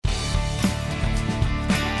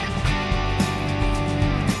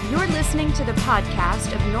listening to the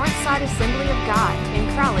podcast of Northside Assembly of God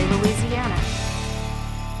in Crowley, Louisiana.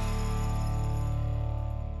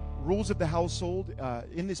 Rules of the household.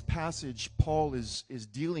 In this passage, Paul is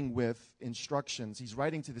dealing with instructions. He's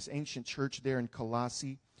writing to this ancient church there in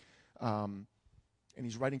Colossae, and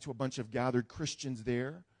he's writing to a bunch of gathered Christians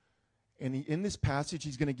there. And in this passage,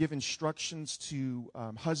 he's going to give instructions to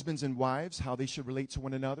husbands and wives, how they should relate to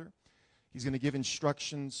one another. He's going to give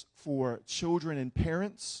instructions for children and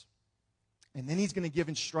parents. And then he's going to give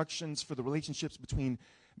instructions for the relationships between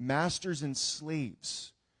masters and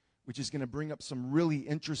slaves, which is going to bring up some really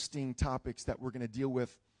interesting topics that we're going to deal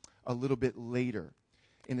with a little bit later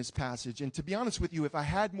in this passage. And to be honest with you, if I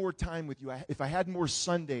had more time with you, if I had more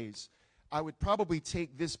Sundays, I would probably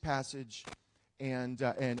take this passage and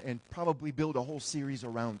probably build a whole series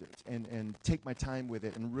around it and take my time with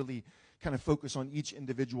it and really kind of focus on each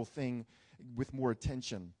individual thing with more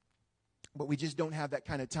attention. But we just don't have that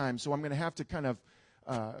kind of time. So I'm going to have to kind of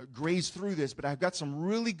graze through this. But I've got some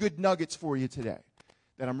really good nuggets for you today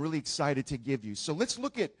that I'm really excited to give you. So let's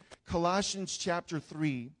look at Colossians chapter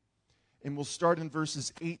 3, and we'll start in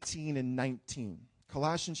verses 18 and 19.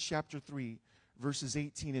 Colossians chapter 3, verses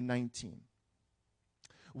 18 and 19.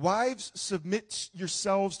 Wives, submit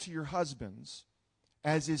yourselves to your husbands,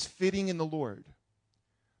 as is fitting in the Lord.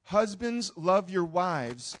 Husbands, love your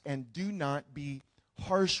wives, and do not be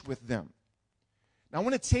harsh with them. Now, I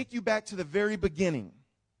want to take you back to the very beginning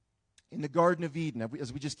in the Garden of Eden,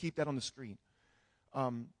 as we just keep that on the screen.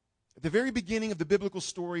 At the very beginning of the biblical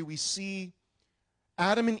story, we see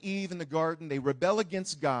Adam and Eve in the garden. They rebel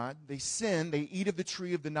against God. They sin. They eat of the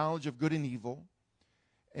tree of the knowledge of good and evil.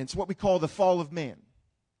 And it's what we call the fall of man.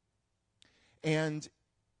 And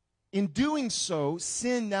in doing so,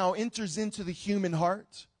 sin now enters into the human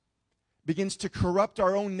heart, begins to corrupt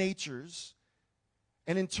our own natures,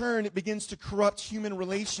 and in turn, it begins to corrupt human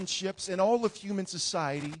relationships and all of human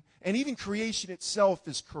society, and even creation itself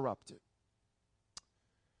is corrupted.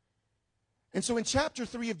 And so in chapter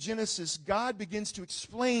 3 of Genesis, God begins to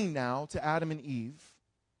explain now to Adam and Eve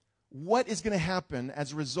what is going to happen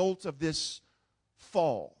as a result of this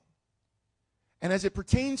fall. And as it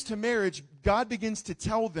pertains to marriage, God begins to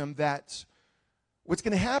tell them that what's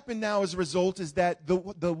going to happen now as a result is that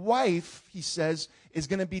the wife, he says, is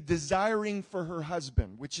going to be desiring for her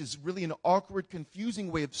husband, which is really an awkward, confusing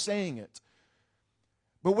way of saying it.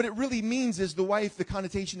 But what it really means is the wife, the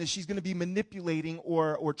connotation is she's going to be manipulating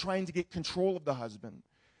or trying to get control of the husband.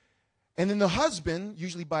 And then the husband,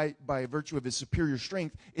 usually by virtue of his superior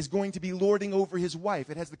strength, is going to be lording over his wife.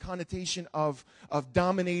 It has the connotation of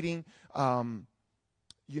dominating,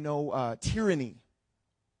 tyranny,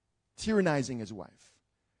 tyrannizing his wife.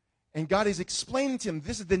 And God is explaining to him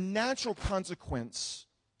this is the natural consequence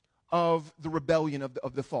of the rebellion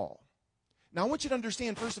of the fall. Now, I want you to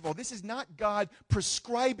understand, first of all, this is not God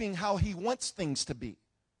prescribing how he wants things to be.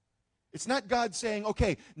 It's not God saying,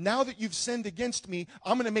 okay, now that you've sinned against me,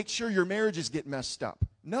 I'm going to make sure your marriages get messed up.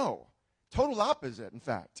 No, total opposite, in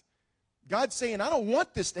fact. God's saying, I don't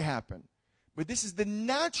want this to happen. But this is the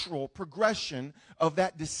natural progression of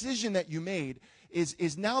that decision that you made,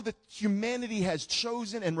 is now that humanity has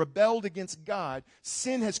chosen and rebelled against God,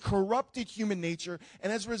 sin has corrupted human nature,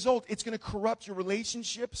 and as a result, it's going to corrupt your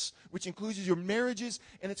relationships, which includes your marriages,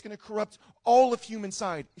 and it's going to corrupt all of human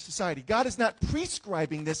society. God is not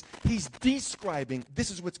prescribing this, he's describing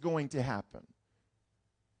this is what's going to happen.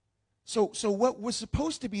 So what was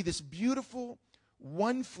supposed to be this beautiful,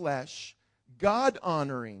 one flesh,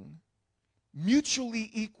 God-honoring,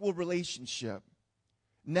 mutually equal relationship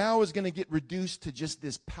now is going to get reduced to just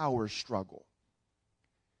this power struggle.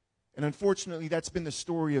 And unfortunately, that's been the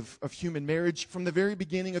story of human marriage from the very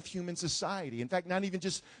beginning of human society. In fact, not even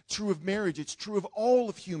just true of marriage, it's true of all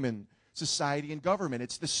of human society and government.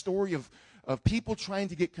 It's the story of people trying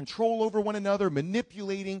to get control over one another,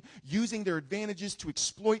 manipulating, using their advantages to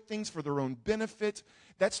exploit things for their own benefit.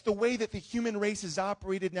 That's the way that the human race has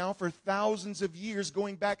operated now for thousands of years,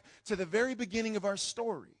 going back to the very beginning of our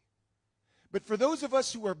story. But for those of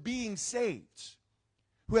us who are being saved,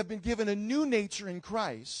 who have been given a new nature in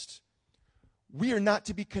Christ, we are not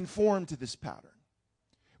to be conformed to this pattern.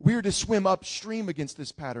 We are to swim upstream against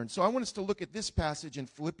this pattern. So I want us to look at this passage in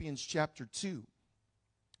Philippians chapter 2.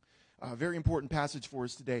 A very important passage for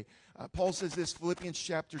us today. Paul says this, Philippians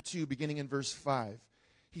chapter 2, beginning in verse 5.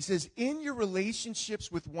 He says, in your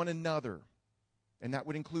relationships with one another, and that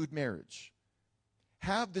would include marriage,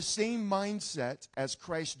 have the same mindset as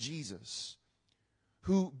Christ Jesus,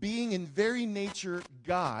 who being in very nature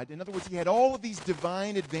God, in other words, he had all of these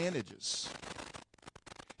divine advantages.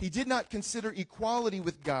 He did not consider equality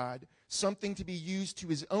with God something to be used to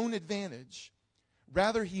his own advantage.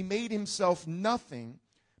 Rather, he made himself nothing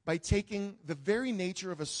by taking the very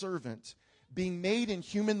nature of a servant, being made in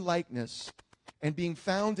human likeness, and being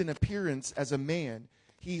found in appearance as a man.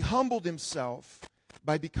 He humbled himself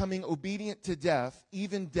by becoming obedient to death,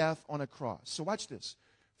 even death on a cross. So watch this.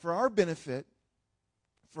 For our benefit,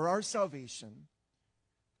 for our salvation,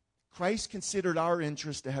 Christ considered our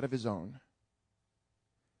interest ahead of his own.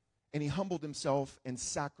 And he humbled himself and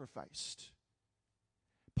sacrificed.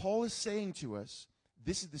 Paul is saying to us,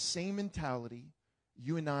 this is the same mentality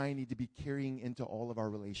you and I need to be carrying into all of our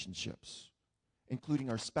relationships, including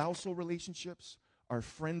our spousal relationships, our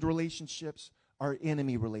friend relationships, our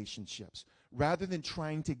enemy relationships. Rather than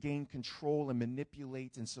trying to gain control and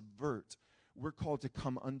manipulate and subvert, we're called to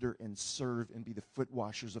come under and serve and be the foot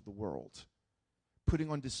washers of the world, putting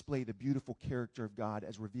on display the beautiful character of God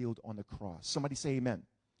as revealed on the cross. Somebody say amen.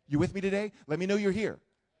 You with me today? Let me know you're here.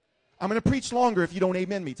 I'm going to preach longer if you don't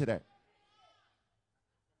amen me today.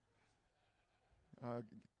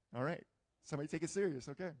 All right. Somebody take it serious,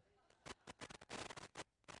 okay?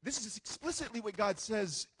 This is explicitly what God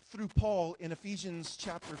says through Paul in Ephesians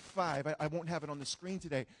chapter 5. I won't have it on the screen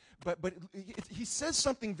today, but he says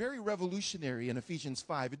something very revolutionary in Ephesians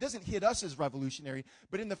 5. It doesn't hit us as revolutionary,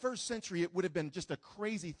 but in the first century it would have been just a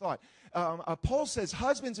crazy thought. Paul says,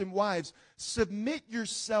 husbands and wives, submit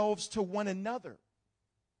yourselves to one another.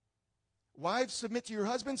 Wives, submit to your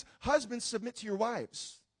husbands. Husbands, submit to your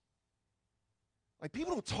wives. Like,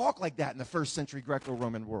 people don't talk like that in the first century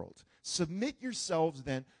Greco-Roman world. Submit yourselves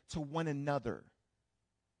then to one another.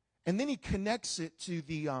 And then he connects it to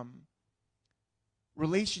the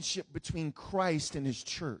relationship between Christ and his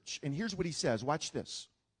church. And here's what he says. Watch this.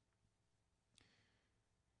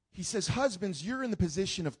 He says, husbands, you're in the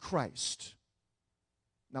position of Christ.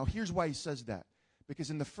 Now, here's why he says that.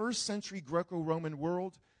 Because in the first century Greco-Roman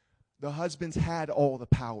world, the husbands had all the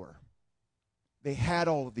power. They had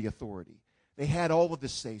all of the authority. They had all of the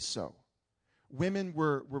say-so. Women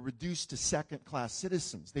were reduced to second-class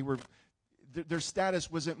citizens. Their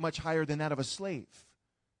status wasn't much higher than that of a slave.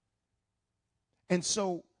 And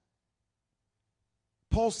so,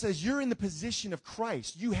 Paul says, you're in the position of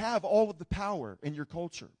Christ. You have all of the power in your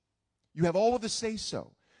culture. You have all of the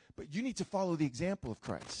say-so. But you need to follow the example of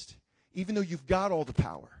Christ. Even though you've got all the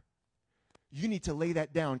power, you need to lay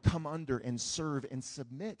that down, come under and serve and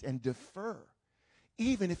submit and defer.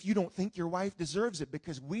 Even if you don't think your wife deserves it,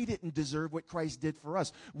 because we didn't deserve what Christ did for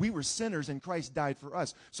us. We were sinners and Christ died for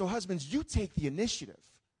us. So husbands, you take the initiative.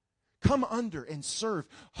 Come under and serve.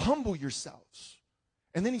 Humble yourselves.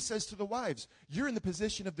 And then he says to the wives, you're in the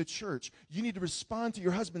position of the church. You need to respond to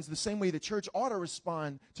your husbands the same way the church ought to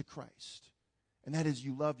respond to Christ. And that is,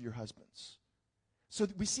 you love your husbands. So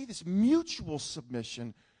we see this mutual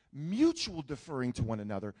submission, mutual deferring to one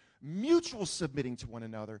another, mutual submitting to one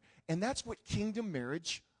another. And that's what kingdom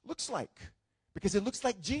marriage looks like, because it looks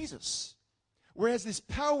like Jesus. Whereas this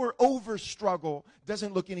power over struggle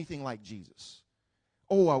doesn't look anything like Jesus.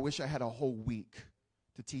 Oh, I wish I had a whole week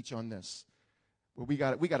to teach on this. Well, we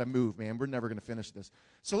got to move, man. We're never going to finish this.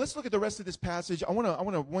 So let's look at the rest of this passage. I want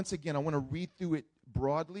to read through it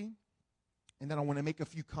broadly, and then I want to make a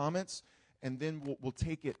few comments. And then we'll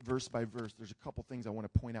take it verse by verse. There's a couple things I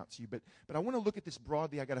want to point out to you. But I want to look at this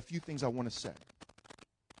broadly. I got a few things I want to say.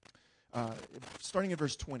 Starting at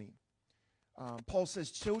verse 20. Paul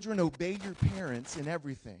says, children, obey your parents in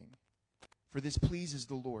everything, for this pleases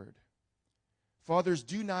the Lord. Fathers,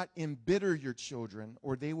 do not embitter your children,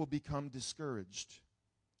 or they will become discouraged.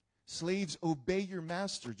 Slaves, obey your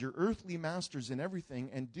masters, your earthly masters in everything,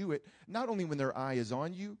 and do it not only when their eye is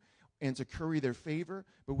on you, and to curry their favor,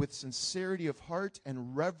 but with sincerity of heart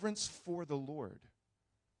and reverence for the Lord.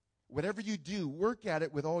 Whatever you do, work at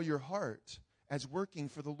it with all your heart, as working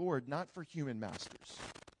for the Lord, not for human masters.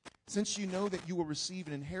 Since you know that you will receive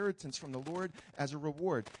an inheritance from the Lord as a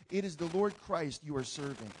reward. It is the Lord Christ you are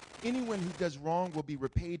serving. Anyone who does wrong will be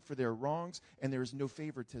repaid for their wrongs, and there is no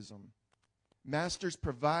favoritism. Masters,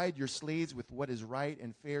 provide your slaves with what is right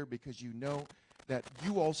and fair, because you know that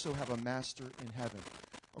you also have a master in heaven.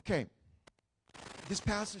 Okay, this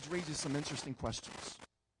passage raises some interesting questions.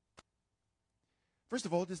 First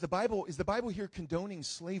of all, is the Bible here condoning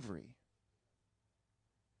slavery?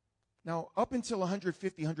 Now, up until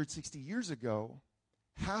 150, 160 years ago,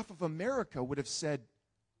 half of America would have said,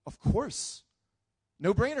 of course,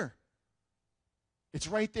 no brainer. It's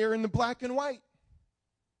right there in the black and white.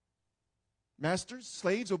 Masters,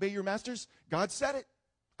 slaves, obey your masters. God said it.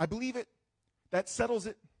 I believe it. That settles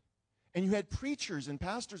it. And you had preachers and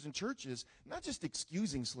pastors and churches not just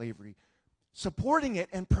excusing slavery, supporting it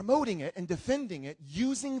and promoting it and defending it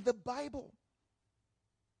using the Bible.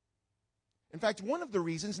 In fact, one of the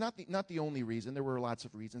reasons, not the only reason, there were lots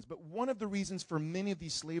of reasons, but one of the reasons for many of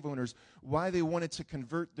these slave owners why they wanted to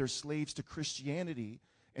convert their slaves to Christianity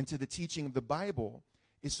and to the teaching of the Bible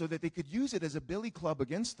is so that they could use it as a billy club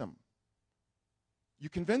against them. You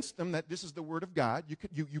convince them that this is the Word of God.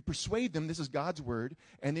 You persuade them this is God's Word.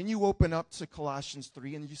 And then you open up to Colossians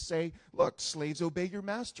 3 and you say, look, slaves, obey your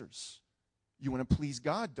masters. You want to please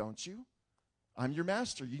God, don't you? I'm your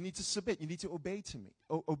master. You need to submit. You need to obey to me.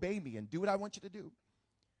 Obey me and do what I want you to do.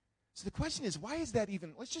 So the question is, why is that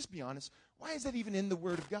even, let's just be honest, why is that even in the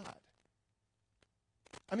Word of God?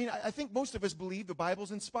 I mean, I think most of us believe the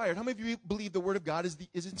Bible's inspired. How many of you believe the Word of God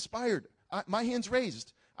is inspired? My hand's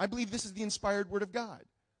raised. I believe this is the inspired Word of God.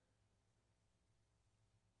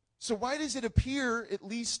 So why does it appear, at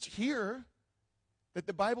least here, that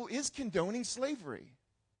the Bible is condoning slavery?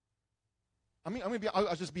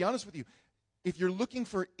 I'll just be honest with you. If you're looking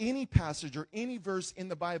for any passage or any verse in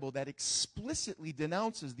the Bible that explicitly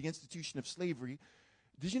denounces the institution of slavery,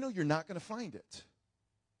 did you know you're not going to find it?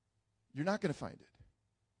 You're not going to find it.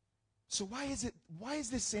 So why is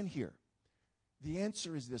this in here? The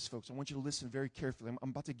answer is this, folks. I want you to listen very carefully. I'm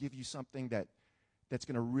about to give you something that's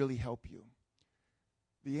going to really help you.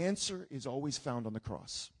 The answer is always found on the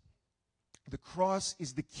cross. The cross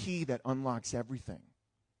is the key that unlocks everything.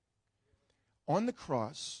 On the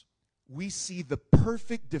cross, we see the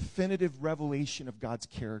perfect, definitive revelation of God's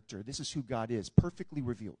character. This is who God is, perfectly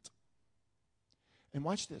revealed. And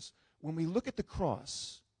watch this. When we look at the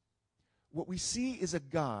cross, what we see is a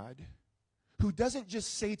God who doesn't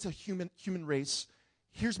just say to human race,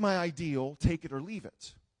 here's my ideal, take it or leave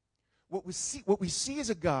it. What we see is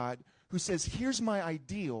a God who says, here's my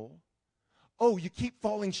ideal. Oh, you keep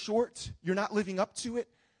falling short. You're not living up to it.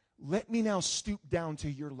 Let me now stoop down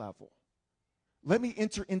to your level. Let me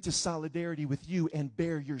enter into solidarity with you and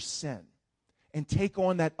bear your sin and take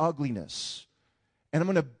on that ugliness. And I'm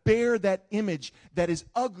going to bear that image that is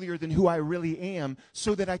uglier than who I really am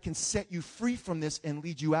so that I can set you free from this and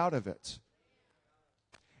lead you out of it.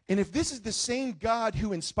 And if this is the same God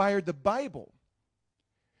who inspired the Bible,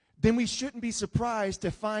 then we shouldn't be surprised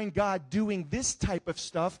to find God doing this type of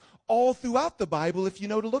stuff all throughout the Bible if you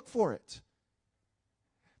know to look for it.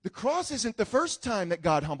 The cross isn't the first time that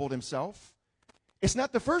God humbled himself. It's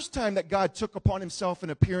not the first time that God took upon himself an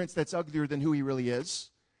appearance that's uglier than who he really is.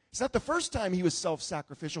 It's not the first time he was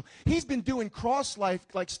self-sacrificial. He's been doing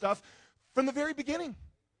cross-life-like stuff from the very beginning.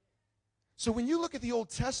 So when you look at the Old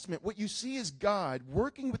Testament, what you see is God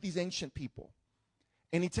working with these ancient people.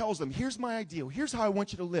 And he tells them, here's my ideal. Here's how I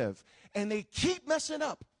want you to live. And they keep messing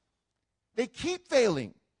up. They keep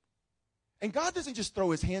failing. And God doesn't just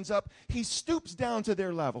throw his hands up. He stoops down to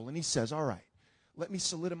their level and he says, all right, let me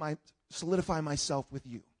solidify myself with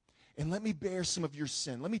you. And let me bear some of your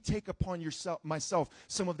sin. Let me take upon myself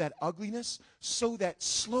some of that ugliness so that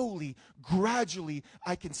slowly, gradually,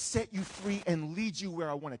 I can set you free and lead you where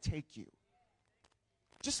I want to take you.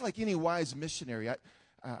 Just like any wise missionary,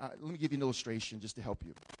 let me give you an illustration just to help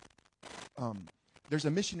you. There's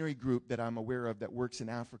a missionary group that I'm aware of that works in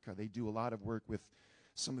Africa. They do a lot of work with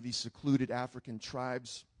some of these secluded African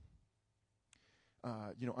tribes,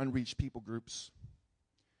 unreached people groups.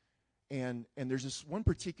 And there's this one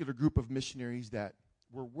particular group of missionaries that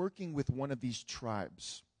were working with one of these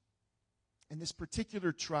tribes. And this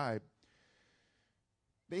particular tribe,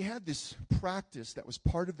 they had this practice that was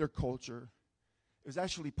part of their culture. It was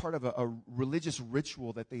actually part of a religious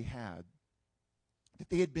ritual that they had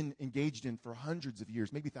been engaged in for hundreds of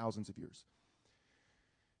years, maybe thousands of years.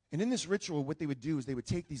 And in this ritual, what they would do is they would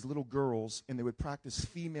take these little girls and they would practice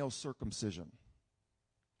female circumcision.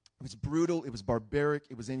 It was brutal, it was barbaric,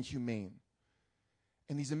 it was inhumane.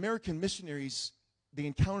 And these American missionaries, they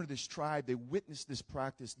encountered this tribe, they witnessed this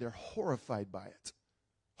practice, they're horrified by it.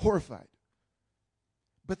 Horrified.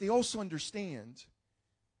 But they also understand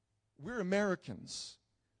we're Americans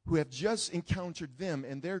who have just encountered them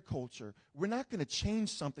and their culture. We're not going to change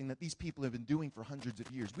something that these people have been doing for hundreds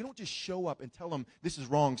of years. We don't just show up and tell them this is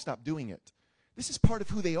wrong, stop doing it. This is part of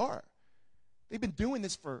who they are. They've been doing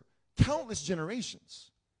this for countless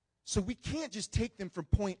generations. So we can't just take them from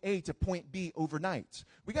point A to point B overnight.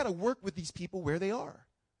 We got to work with these people where they are.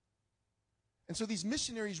 And so these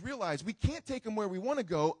missionaries realize we can't take them where we want to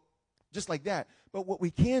go just like that. But what we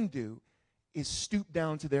can do is stoop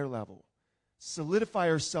down to their level, solidify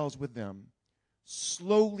ourselves with them,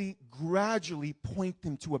 slowly, gradually point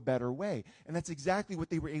them to a better way. And that's exactly what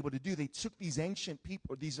they were able to do. They took these ancient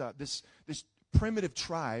people, this primitive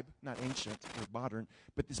tribe, not ancient or modern,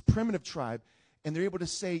 but this primitive tribe, and they're able to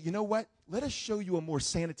say, you know what? Let us show you a more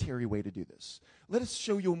sanitary way to do this. Let us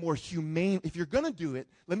show you a more humane, if you're going to do it,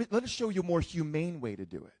 let us show you a more humane way to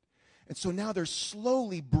do it. And so now they're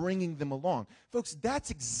slowly bringing them along. Folks,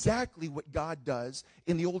 that's exactly what God does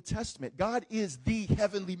in the Old Testament. God is the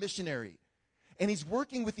heavenly missionary. And he's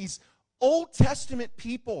working with these Old Testament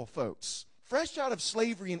people, folks, fresh out of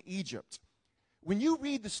slavery in Egypt. When you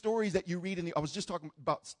read the stories that you read I was just talking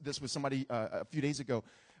about this with somebody a few days ago.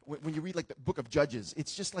 When you read like the book of Judges,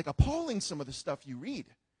 it's just like appalling some of the stuff you read.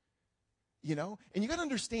 You know? And you got to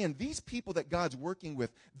understand, these people that God's working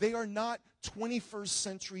with, they are not 21st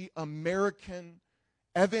century American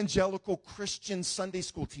evangelical Christian Sunday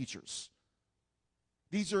school teachers.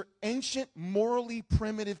 These are ancient, morally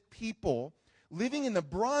primitive people living in the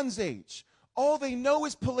Bronze Age. All they know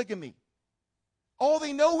is polygamy. All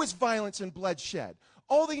they know is violence and bloodshed.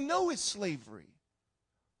 All they know is slavery.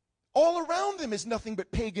 All around them is nothing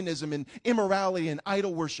but paganism and immorality and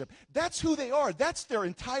idol worship. That's who they are. That's their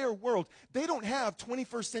entire world. They don't have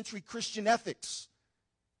 21st century Christian ethics.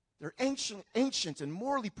 They're ancient and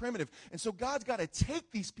morally primitive. And so God's got to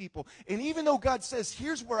take these people. And even though God says,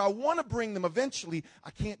 here's where I want to bring them eventually,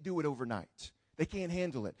 I can't do it overnight. They can't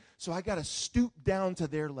handle it. So I got to stoop down to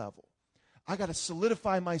their level. I got to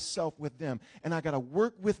solidify myself with them, and I got to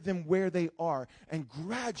work with them where they are, and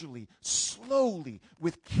gradually, slowly,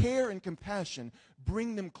 with care and compassion,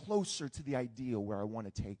 bring them closer to the ideal where I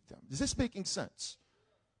want to take them. Is this making sense?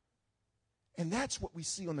 And that's what we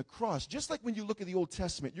see on the cross. Just like when you look at the Old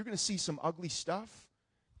Testament, you're going to see some ugly stuff.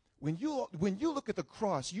 When you look at the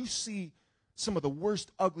cross, you see some of the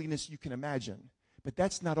worst ugliness you can imagine, but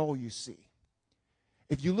that's not all you see.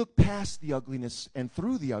 If you look past the ugliness and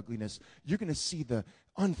through the ugliness, you're going to see the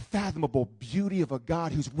unfathomable beauty of a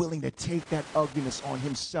God who's willing to take that ugliness on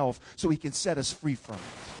himself so he can set us free from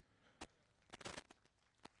it.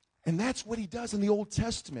 And that's what he does in the Old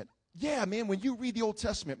Testament. Yeah, man, when you read the Old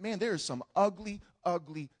Testament, man, there is some ugly,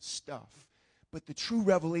 ugly stuff. But the true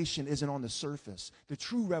revelation isn't on the surface. The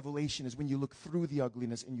true revelation is when you look through the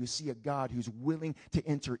ugliness and you see a God who's willing to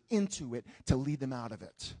enter into it to lead them out of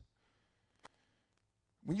it.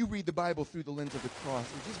 When you read the Bible through the lens of the cross,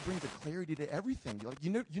 it just brings a clarity to everything.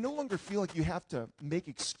 You no longer feel like you have to make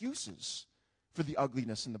excuses for the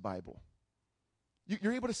ugliness in the Bible.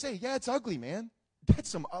 You're able to say, yeah, it's ugly, man. That's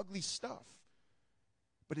some ugly stuff.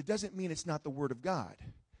 But it doesn't mean it's not the Word of God.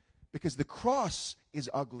 Because the cross is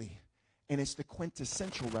ugly, and it's the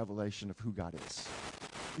quintessential revelation of who God is.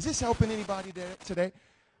 Is this helping anybody today?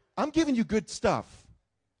 I'm giving you good stuff.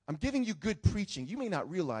 I'm giving you good preaching. You may not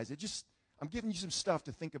realize it. I'm giving you some stuff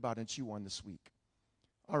to think about and chew on this week.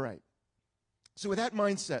 All right. So with that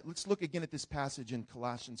mindset, let's look again at this passage in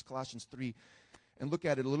Colossians 3, and look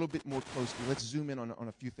at it a little bit more closely. Let's zoom in on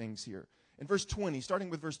a few things here. In verse 20, starting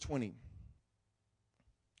with verse 20,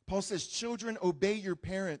 Paul says, children, obey your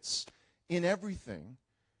parents in everything,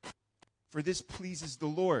 for this pleases the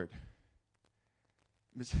Lord.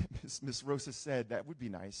 Miss Rosa said that would be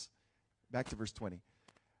nice. Back to verse 20.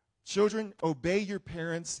 Children, obey your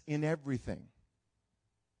parents in everything.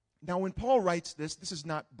 Now, when Paul writes this is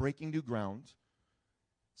not breaking new ground.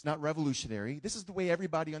 It's not revolutionary. This is the way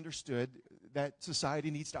everybody understood that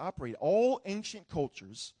society needs to operate. All ancient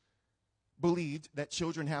cultures believed that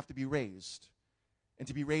children have to be raised. And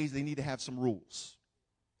to be raised, they need to have some rules.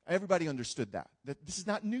 Everybody understood that this is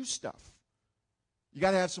not new stuff. You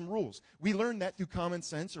got to have some rules. We learned that through common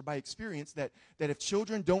sense or by experience that if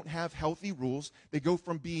children don't have healthy rules, they go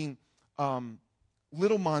from being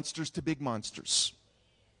little monsters to big monsters.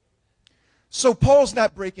 So Paul's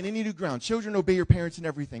not breaking any new ground. Children, obey your parents in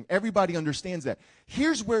everything. Everybody understands that.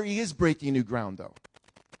 Here's where he is breaking new ground, though,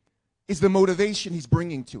 is the motivation he's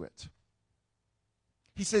bringing to it.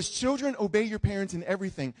 He says, children, obey your parents in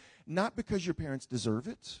everything, not because your parents deserve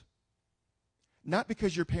it, not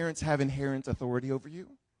because your parents have inherent authority over you.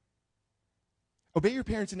 Obey your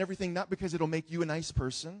parents in everything, not because it'll make you a nice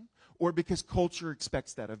person or because culture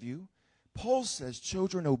expects that of you. Paul says,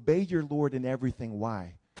 children, obey your Lord in everything.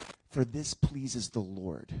 Why? For this pleases the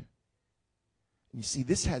Lord. And you see,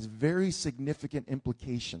 this has very significant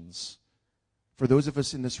implications for those of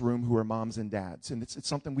us in this room who are moms and dads. And it's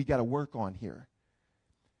something we got to work on here.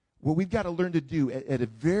 What we've got to learn to do at a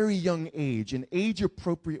very young age, in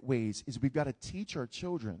age-appropriate ways, is we've got to teach our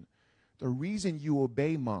children the reason you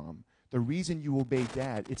obey mom, the reason you obey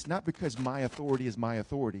dad, it's not because my authority is my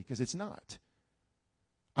authority, because it's not.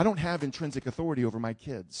 I don't have intrinsic authority over my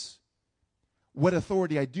kids. What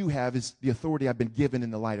authority I do have is the authority I've been given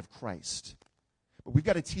in the light of Christ. But we've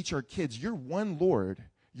got to teach our kids, your one Lord,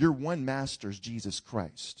 your one master is Jesus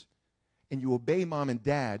Christ. And you obey mom and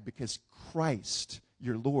dad because Christ,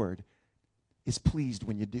 your Lord, is pleased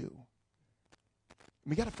when you do.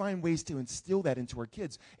 We got to find ways to instill that into our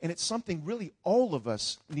kids. And it's something really all of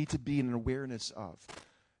us need to be in an awareness of.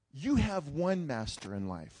 You have one master in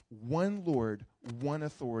life, one Lord, one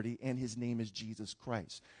authority, and his name is Jesus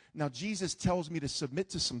Christ. Now, Jesus tells me to submit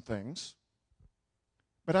to some things,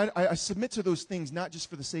 but I submit to those things not just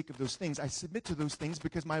for the sake of those things. I submit to those things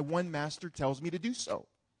because my one master tells me to do so.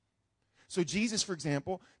 So Jesus, for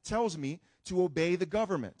example, tells me to obey the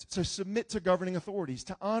government, to submit to governing authorities,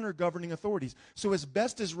 to honor governing authorities. So as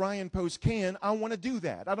best as Ryan Post can, I want to do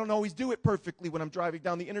that. I don't always do it perfectly when I'm driving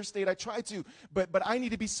down the interstate. I try to, but I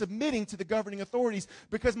need to be submitting to the governing authorities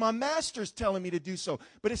because my master's telling me to do so.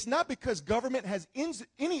 But it's not because government has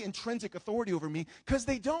any intrinsic authority over me, because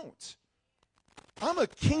they don't. I'm a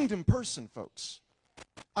kingdom person, folks.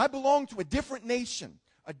 I belong to a different nation,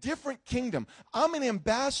 a different kingdom. I'm an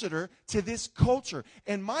ambassador to this culture,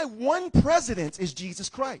 and my one president is Jesus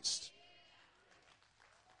Christ.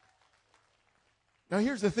 Now,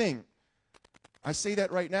 here's the thing. I say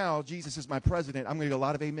that right now, Jesus is my president. I'm going to get a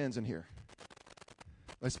lot of amens in here.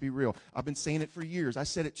 Let's be real. I've been saying it for years. I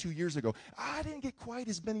said it 2 years ago. I didn't get quite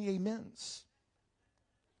as many amens.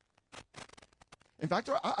 In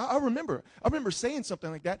fact, I remember saying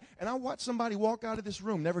something like that, and I watched somebody walk out of this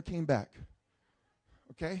room, never came back.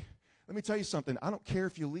 Okay? Let me tell you something. I don't care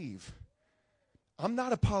if you leave. I'm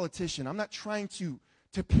not a politician. I'm not trying to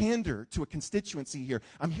pander to a constituency here.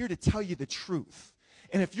 I'm here to tell you the truth.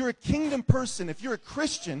 And if you're a kingdom person, if you're a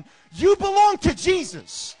Christian, you belong to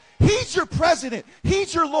Jesus. He's your president.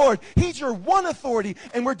 He's your Lord. He's your one authority,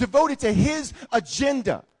 and we're devoted to his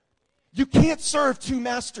agenda. You can't serve two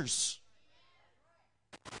masters.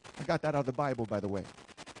 I got that out of the Bible, by the way.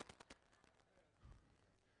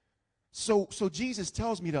 So Jesus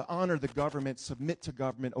tells me to honor the government, submit to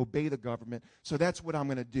government, obey the government. So that's what I'm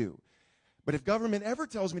going to do. But if government ever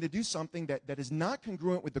tells me to do something that is not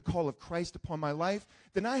congruent with the call of Christ upon my life,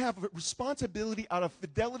 then I have a responsibility out of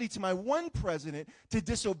fidelity to my one president to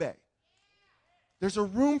disobey. There's a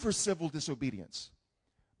room for civil disobedience.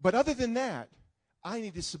 But other than that, I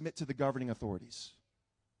need to submit to the governing authorities.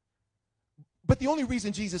 But the only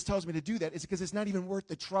reason Jesus tells me to do that is because it's not even worth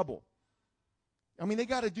the trouble. I mean, they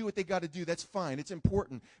got to do what they got to do. That's fine. It's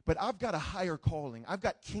important. But I've got a higher calling. I've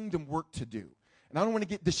got kingdom work to do. And I don't want to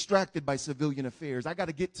get distracted by civilian affairs. I got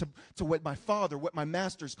to get to what my father, what my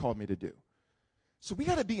master's called me to do. So we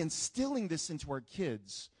got to be instilling this into our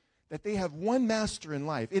kids, that they have one master in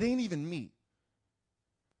life. It ain't even me.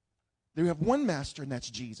 They have one master, and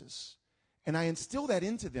that's Jesus. And I instill that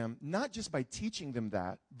into them, not just by teaching them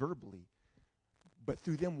that verbally, but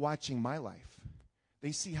through them watching my life.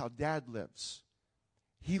 They see how Dad lives.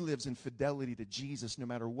 He lives in fidelity to Jesus no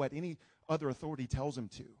matter what any other authority tells him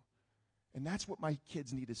to. And that's what my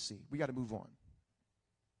kids need to see. We got to move on.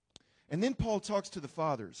 And then Paul talks to the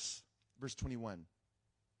fathers, verse 21.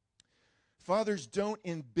 Fathers, don't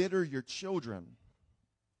embitter your children,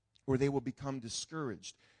 or they will become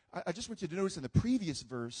discouraged. I just want you to notice in the previous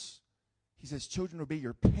verse, he says, children, obey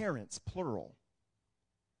your parents, plural.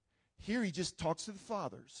 Here he just talks to the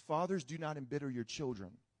fathers. Fathers, do not embitter your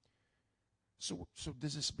children. So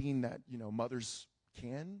does this mean that, mothers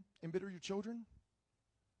can embitter your children?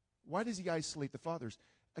 Why does he isolate the fathers?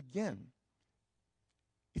 Again,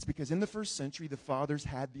 it's because in the first century, the fathers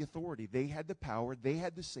had the authority. They had the power. They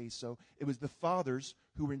had the say-so. It was the fathers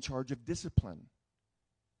who were in charge of discipline.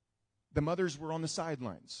 The mothers were on the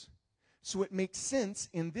sidelines. So it makes sense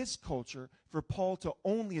in this culture for Paul to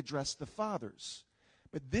only address the fathers.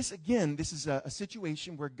 But this is a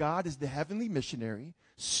situation where God is the heavenly missionary,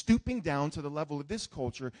 stooping down to the level of this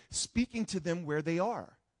culture, speaking to them where they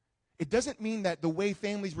are. It doesn't mean that the way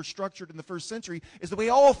families were structured in the first century is the way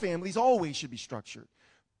all families always should be structured.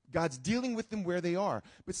 God's dealing with them where they are.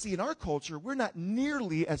 But see, in our culture, we're not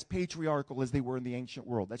nearly as patriarchal as they were in the ancient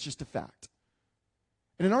world. That's just a fact.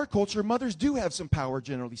 And in our culture, mothers do have some power,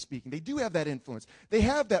 generally speaking. They do have that influence. They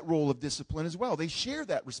have that role of discipline as well. They share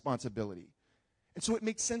that responsibility. And so it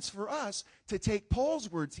makes sense for us to take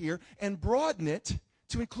Paul's words here and broaden it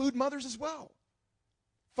to include mothers as well.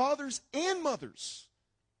 Fathers and mothers,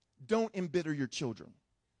 don't embitter your children.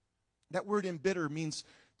 That word embitter means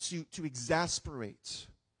to exasperate.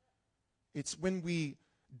 It's when we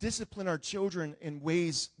discipline our children in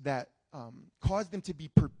ways that cause them to be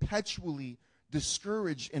perpetually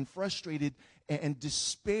discouraged and frustrated and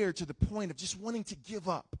despair to the point of just wanting to give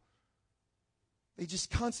up. They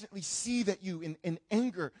just constantly see that you in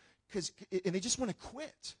anger, and they just want to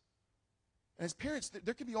quit. And as parents,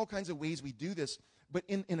 there can be all kinds of ways we do this, but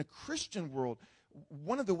in a Christian world,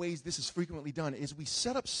 one of the ways this is frequently done is we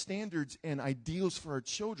set up standards and ideals for our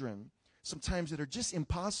children sometimes that are just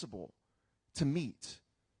impossible to meet,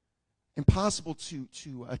 impossible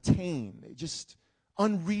to attain, just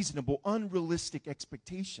unreasonable, unrealistic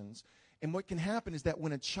expectations. And what can happen is that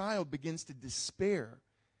when a child begins to despair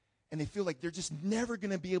and they feel like they're just never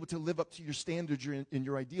going to be able to live up to your standards and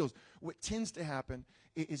your ideals, what tends to happen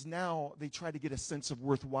is now they try to get a sense of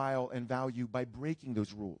worthwhile and value by breaking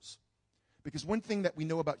those rules. Because one thing that we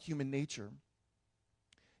know about human nature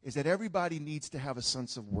is that everybody needs to have a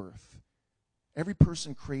sense of worth. Every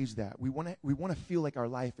person craves that. We want to feel like our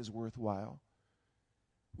life is worthwhile.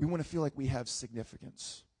 We want to feel like we have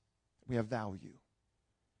significance. We have value.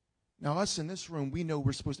 Now, us in this room, we know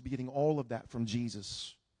we're supposed to be getting all of that from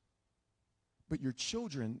Jesus. But your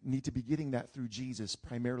children need to be getting that through Jesus,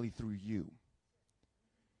 primarily through you.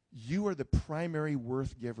 You are the primary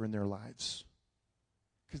worth giver in their lives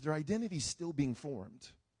because their identity is still being formed.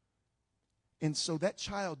 And so that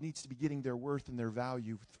child needs to be getting their worth and their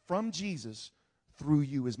value from Jesus through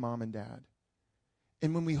you as mom and dad.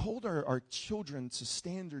 And when we hold our children to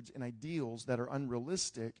standards and ideals that are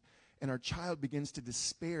unrealistic, and our child begins to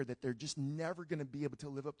despair that they're just never going to be able to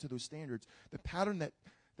live up to those standards, the pattern that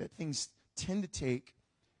things tend to take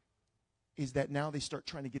is that now they start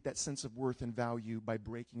trying to get that sense of worth and value by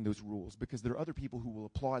breaking those rules because there are other people who will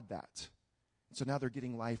applaud that. So now they're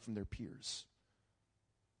getting life from their peers.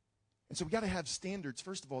 And so we got to have standards,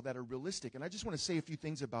 first of all, that are realistic. And I just want to say a few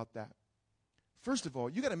things about that. First of all,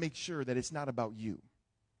 you got to make sure that it's not about you,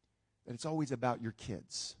 that it's always about your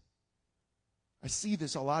kids. I see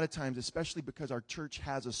this a lot of times, especially because our church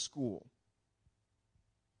has a school.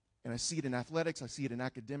 And I see it in athletics, I see it in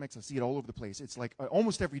academics, I see it all over the place. It's like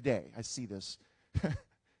almost every day I see this.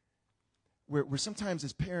 where sometimes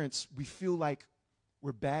as parents, we feel like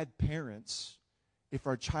we're bad parents if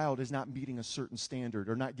our child is not meeting a certain standard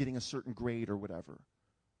or not getting a certain grade or whatever.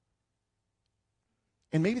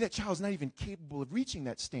 And maybe that child's not even capable of reaching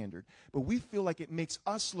that standard, but we feel like it makes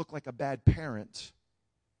us look like a bad parent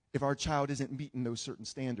if our child isn't meeting those certain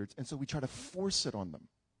standards. And so we try to force it on them.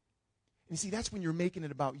 And see, that's when you're making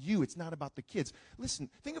it about you. It's not about the kids. Listen,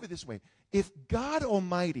 think of it this way. If God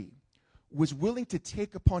Almighty was willing to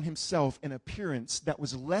take upon himself an appearance that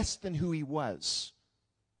was less than who he was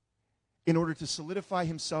in order to solidify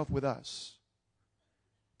himself with us,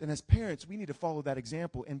 then as parents, we need to follow that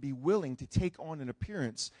example and be willing to take on an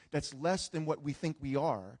appearance that's less than what we think we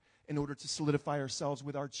are in order to solidify ourselves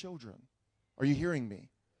with our children. Are you hearing me?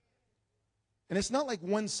 And it's not like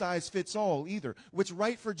one size fits all either. What's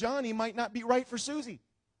right for Johnny might not be right for Susie.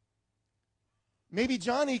 Maybe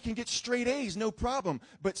Johnny can get straight A's, no problem,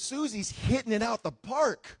 but Susie's hitting it out the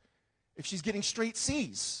park if she's getting straight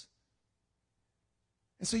C's.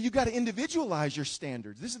 And so you got to individualize your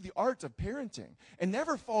standards. This is the art of parenting. And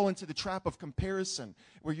never fall into the trap of comparison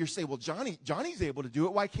where you say, well, Johnny's able to do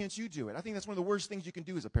it. Why can't you do it? I think that's one of the worst things you can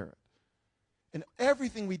do as a parent. And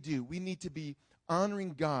everything we do, we need to be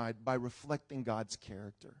honoring God by reflecting God's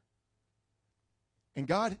character. And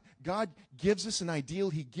God gives us an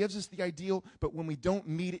ideal. He gives us the ideal, but when we don't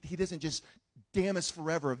meet it, he doesn't just damn us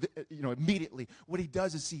forever, immediately. What he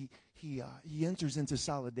does is he enters into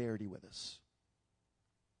solidarity with us.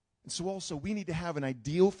 And so also we need to have an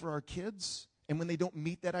ideal for our kids, and when they don't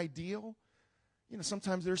meet that ideal,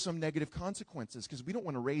 sometimes there's some negative consequences because we don't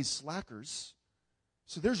want to raise slackers.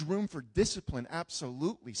 So there's room for discipline,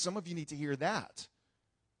 absolutely. Some of you need to hear that.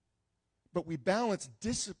 But we balance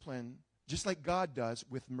discipline, just like God does,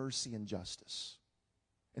 with mercy and justice.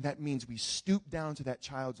 And that means we stoop down to that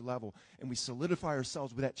child's level and we solidify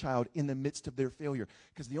ourselves with that child in the midst of their failure.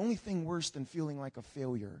 Because the only thing worse than feeling like a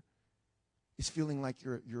failure is feeling like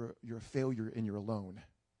you're a failure and you're alone.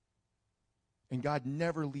 And God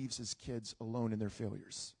never leaves his kids alone in their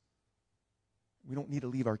failures. We don't need to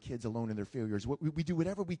leave our kids alone in their failures. We do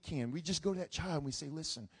whatever we can. We just go to that child and we say,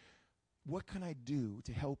 listen, what can I do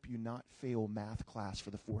to help you not fail math class for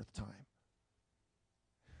the 4th time?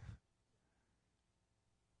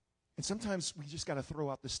 And sometimes we just got to throw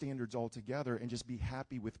out the standards altogether and just be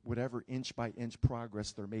happy with whatever inch-by-inch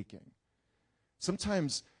progress they're making.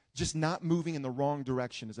 Sometimes just not moving in the wrong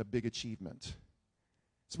direction is a big achievement.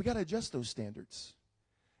 So we got to adjust those standards.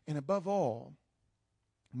 And above all,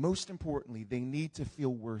 most importantly, they need to feel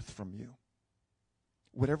worth from you.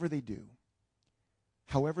 Whatever they do,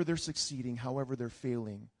 however they're succeeding, however they're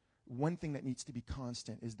failing, one thing that needs to be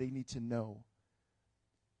constant is they need to know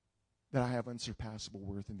that I have unsurpassable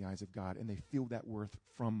worth in the eyes of God, and they feel that worth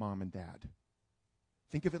from mom and dad.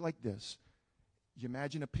 Think of it like this. You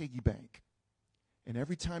imagine a piggy bank, and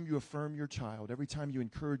every time you affirm your child, every time you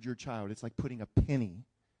encourage your child, it's like putting a penny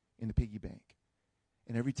in the piggy bank.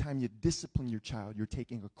 And every time you discipline your child, you're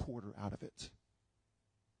taking a quarter out of it.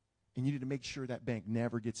 And you need to make sure that bank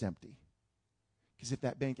never gets empty. Because if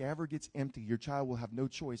that bank ever gets empty, your child will have no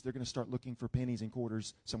choice. They're going to start looking for pennies and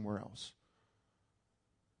quarters somewhere else.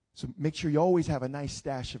 So make sure you always have a nice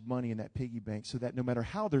stash of money in that piggy bank so that no matter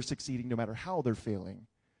how they're succeeding, no matter how they're failing,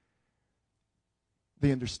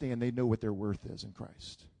 they understand, they know what their worth is in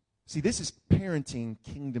Christ. See, this is parenting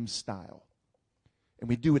kingdom style. And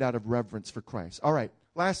we do it out of reverence for Christ. All right,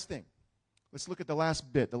 last thing. Let's look at the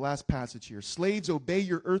last bit, the last passage here. Slaves, obey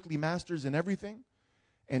your earthly masters in everything,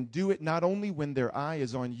 and do it not only when their eye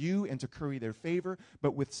is on you and to curry their favor,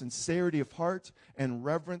 but with sincerity of heart and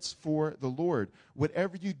reverence for the Lord.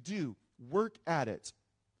 Whatever you do, work at it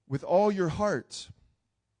with all your heart,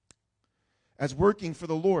 as working for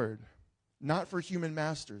the Lord, not for human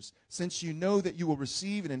masters, since you know that you will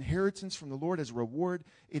receive an inheritance from the Lord as a reward.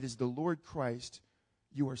 It is the Lord Christ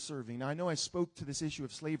you are serving. Now, I know I spoke to this issue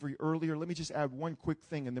of slavery earlier. Let me just add one quick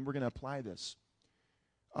thing, and then we're going to apply this.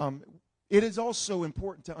 It is also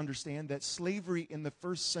important to understand that slavery in the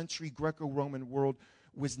first century Greco-Roman world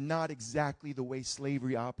was not exactly the way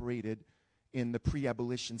slavery operated in the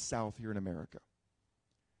pre-abolition South here in America.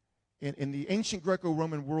 In the ancient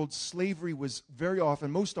Greco-Roman world, slavery was very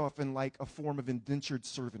often, most often, like a form of indentured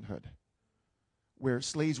servanthood, where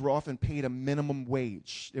slaves were often paid a minimum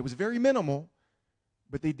wage. It was very minimal,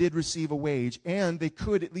 but they did receive a wage, and they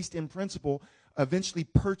could, at least in principle, eventually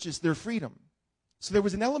purchase their freedom. So there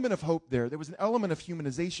was an element of hope there. There was an element of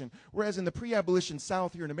humanization, whereas in the pre-abolition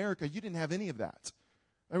South here in America, you didn't have any of that.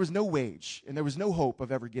 There was no wage, and there was no hope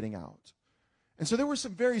of ever getting out. And so there were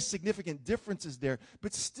some very significant differences there,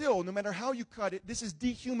 but still, no matter how you cut it, this is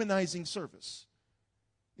dehumanizing service.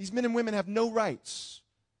 These men and women have no rights.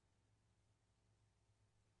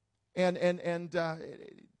 And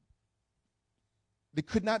they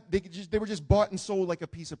could not, they were just bought and sold like a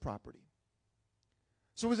piece of property.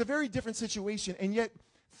 So it was a very different situation, and yet,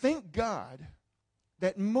 thank God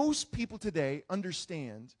that most people today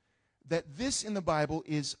understand that this in the Bible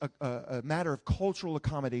is a matter of cultural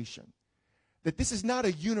accommodation. That this is not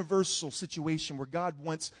a universal situation where God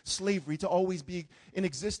wants slavery to always be in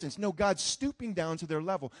existence. No, God's stooping down to their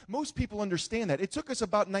level. Most people understand that. It took us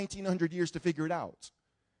about 1,900 years to figure it out.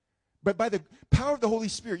 But by the power of the Holy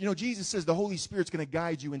Spirit, Jesus says the Holy Spirit's going to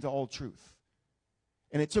guide you into all truth.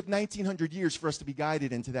 And it took 1,900 years for us to be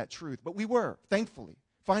guided into that truth. But we were, thankfully.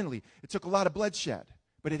 Finally, it took a lot of bloodshed,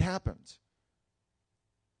 but it happened.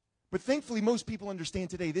 But thankfully, most people understand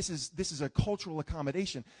today this is a cultural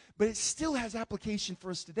accommodation. But it still has application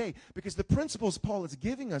for us today, because the principles Paul is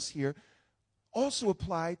giving us here also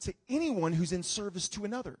apply to anyone who's in service to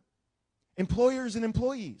another. Employers and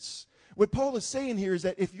employees. What Paul is saying here is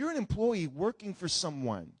that if you're an employee working for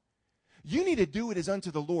someone, you need to do it as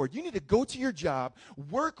unto the Lord. You need to go to your job,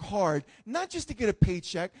 work hard, not just to get a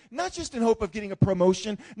paycheck, not just in hope of getting a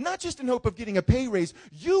promotion, not just in hope of getting a pay raise.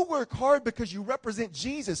 You work hard because you represent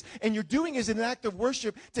Jesus, and you're doing it as an act of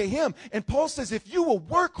worship to Him. And Paul says if you will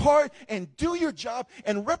work hard and do your job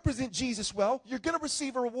and represent Jesus well, you're going to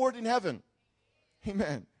receive a reward in heaven.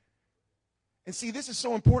 Amen. And see, this is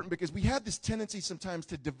so important because we have this tendency sometimes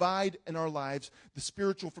to divide in our lives the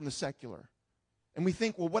spiritual from the secular. And we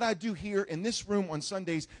think, well, what I do here in this room on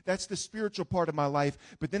Sundays, that's the spiritual part of my life.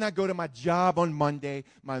 But then I go to my job on Monday,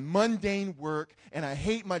 my mundane work, and I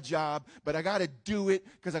hate my job, but I got to do it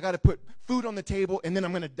because I got to put food on the table, and then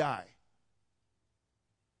I'm going to die.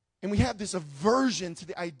 And we have this aversion to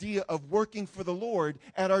the idea of working for the Lord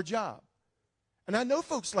at our job. And I know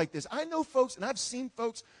folks like this. I know folks, and I've seen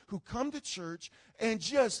folks who come to church and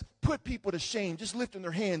just put people to shame, just lifting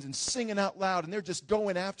their hands and singing out loud, and they're just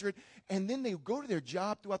going after it. And then they go to their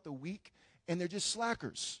job throughout the week, and they're just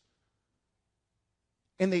slackers.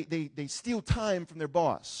 And they steal time from their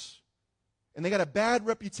boss. And they got a bad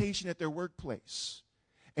reputation at their workplace.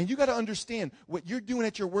 And you got to understand, what you're doing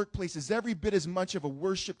at your workplace is every bit as much of a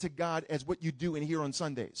worship to God as what you do in here on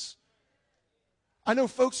Sundays. I know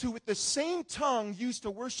folks who with the same tongue used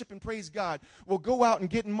to worship and praise God will go out and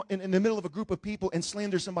get in the middle of a group of people and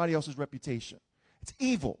slander somebody else's reputation. It's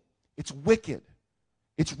evil. It's wicked.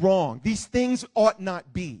 It's wrong. These things ought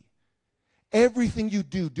not be. Everything you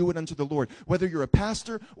do, do it unto the Lord. Whether you're a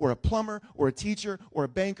pastor or a plumber or a teacher or a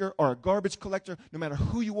banker or a garbage collector, no matter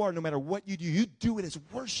who you are, no matter what you do it as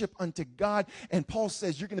worship unto God. And Paul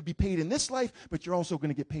says you're going to be paid in this life, but you're also going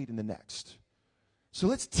to get paid in the next. So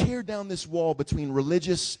let's tear down this wall between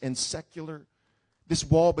religious and secular, this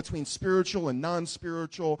wall between spiritual and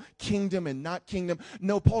non-spiritual, kingdom and not kingdom.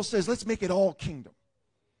 No, Paul says let's make it all kingdom.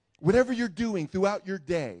 Whatever you're doing throughout your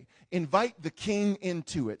day, invite the King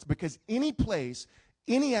into it, because any place,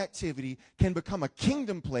 any activity can become a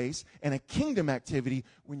kingdom place and a kingdom activity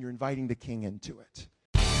when you're inviting the King into it.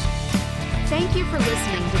 Thank you for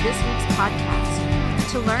listening to this week's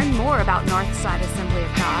podcast. To learn more about Northside Assembly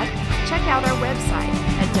of God, check out our website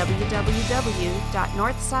at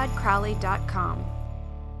www.northsidecrowley.com.